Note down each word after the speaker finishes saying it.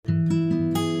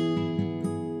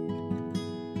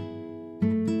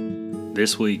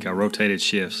This week, I rotated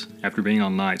shifts after being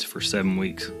on nights for 7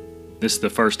 weeks. This is the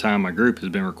first time my group has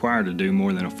been required to do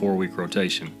more than a 4-week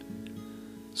rotation.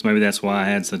 So maybe that's why I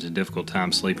had such a difficult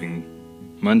time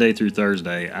sleeping. Monday through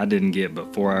Thursday, I didn't get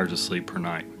but 4 hours of sleep per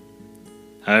night.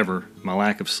 However, my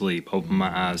lack of sleep opened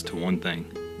my eyes to one thing.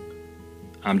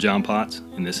 I'm John Potts,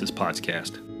 and this is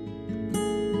Pottscast.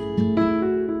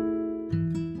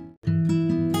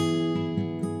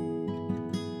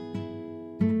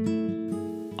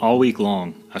 All week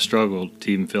long, I struggled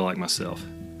to even feel like myself.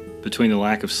 Between the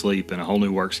lack of sleep and a whole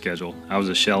new work schedule, I was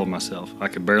a shell of myself. I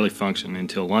could barely function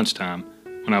until lunchtime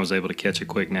when I was able to catch a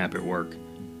quick nap at work.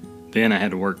 Then I had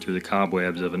to work through the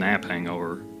cobwebs of a nap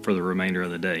hangover for the remainder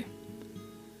of the day.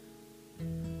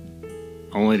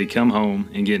 Only to come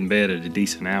home and get in bed at a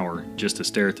decent hour just to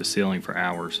stare at the ceiling for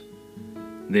hours.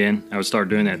 Then I would start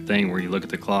doing that thing where you look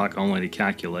at the clock only to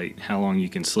calculate how long you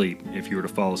can sleep if you were to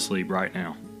fall asleep right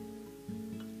now.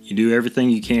 You do everything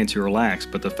you can to relax,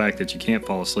 but the fact that you can't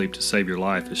fall asleep to save your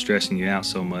life is stressing you out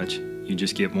so much, you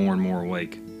just get more and more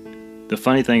awake. The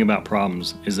funny thing about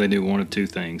problems is they do one of two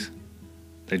things.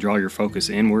 They draw your focus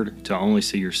inward to only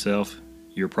see yourself,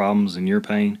 your problems, and your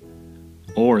pain,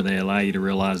 or they allow you to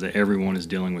realize that everyone is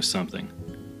dealing with something.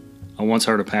 I once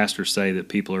heard a pastor say that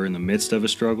people are in the midst of a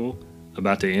struggle,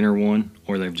 about to enter one,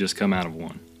 or they've just come out of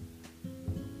one.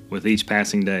 With each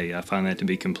passing day, I find that to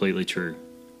be completely true.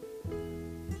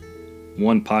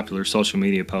 One popular social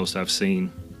media post I've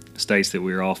seen states that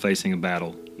we are all facing a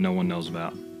battle no one knows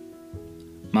about.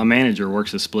 My manager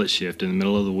works a split shift in the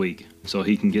middle of the week so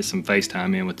he can get some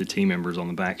FaceTime in with the team members on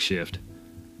the back shift.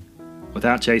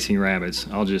 Without chasing rabbits,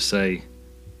 I'll just say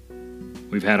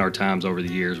we've had our times over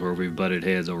the years where we've butted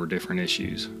heads over different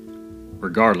issues.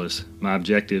 Regardless, my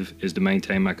objective is to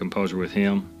maintain my composure with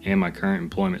him and my current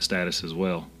employment status as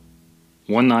well.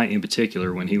 One night in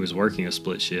particular, when he was working a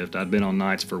split shift, I'd been on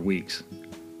nights for weeks,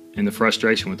 and the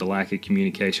frustration with the lack of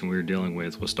communication we were dealing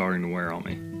with was starting to wear on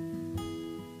me.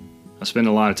 I spent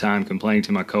a lot of time complaining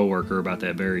to my coworker about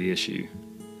that very issue.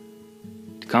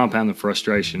 To compound the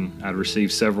frustration, I'd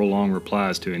received several long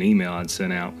replies to an email I'd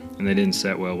sent out, and they didn't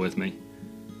set well with me.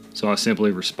 So I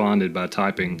simply responded by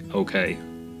typing, "Okay."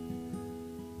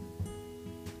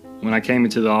 When I came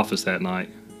into the office that night,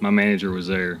 my manager was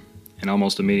there. And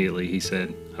almost immediately he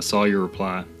said, "I saw your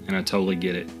reply, and I totally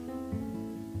get it."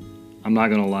 I'm not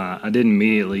going to lie, I didn't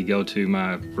immediately go to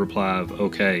my reply of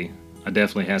 "okay." I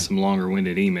definitely had some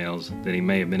longer-winded emails that he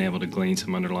may have been able to glean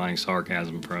some underlying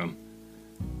sarcasm from.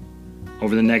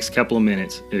 Over the next couple of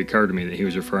minutes, it occurred to me that he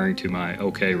was referring to my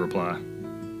 "okay" reply.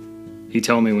 He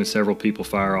told me when several people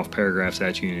fire off paragraphs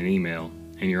at you in an email,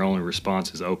 and your only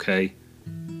response is "okay,"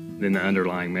 then the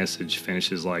underlying message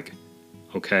finishes like,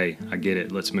 "Okay, I get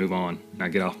it, let's move on, now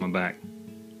get off my back."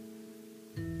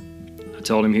 I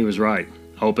told him he was right.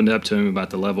 I opened up to him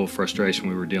about the level of frustration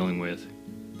we were dealing with.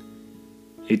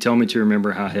 He told me to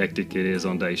remember how hectic it is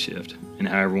on day shift, and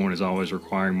how everyone is always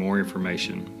requiring more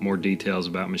information, more details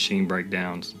about machine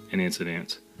breakdowns and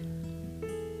incidents.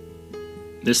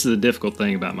 This is the difficult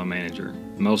thing about my manager.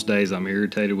 Most days I'm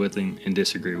irritated with him and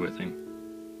disagree with him.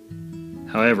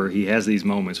 However, he has these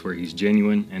moments where he's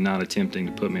genuine and not attempting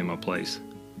to put me in my place.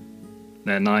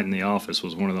 That night in the office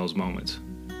was one of those moments.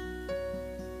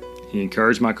 He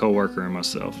encouraged my coworker and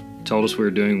myself, told us we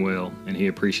were doing well, and he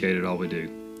appreciated all we do.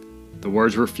 The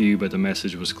words were few, but the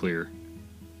message was clear.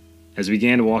 As we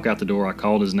began to walk out the door, I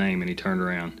called his name and he turned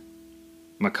around.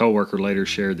 My coworker later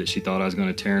shared that she thought I was going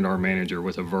to tear into our manager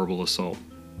with a verbal assault.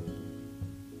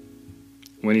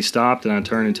 When he stopped and I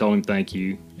turned and told him thank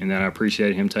you and that I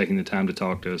appreciated him taking the time to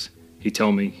talk to us, he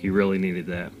told me he really needed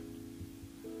that.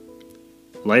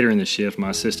 Later in the shift, my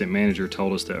assistant manager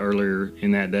told us that earlier in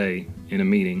that day, in a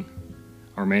meeting,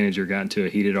 our manager got into a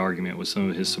heated argument with some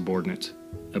of his subordinates.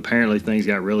 Apparently things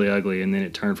got really ugly, and then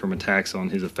it turned from attacks on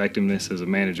his effectiveness as a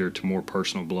manager to more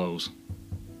personal blows.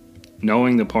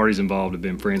 Knowing the parties involved had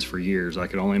been friends for years, I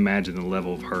could only imagine the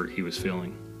level of hurt he was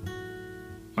feeling.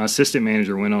 My assistant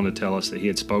manager went on to tell us that he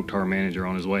had spoke to our manager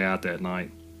on his way out that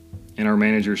night, and our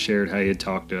manager shared how he had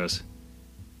talked to us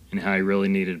and how he really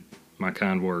needed my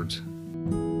kind words.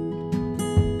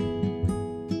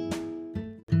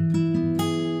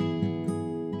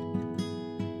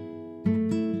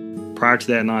 Prior to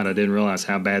that night, I didn't realize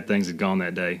how bad things had gone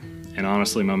that day, and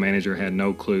honestly, my manager had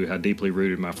no clue how deeply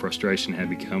rooted my frustration had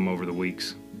become over the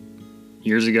weeks.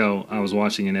 Years ago, I was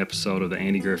watching an episode of The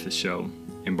Andy Griffith Show,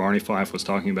 and Barney Fife was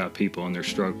talking about people and their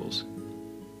struggles.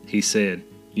 He said,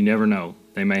 "You never know,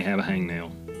 they may have a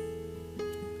hangnail."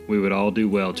 We would all do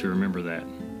well to remember that,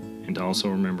 and to also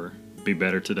remember, be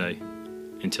better today.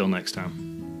 Until next time.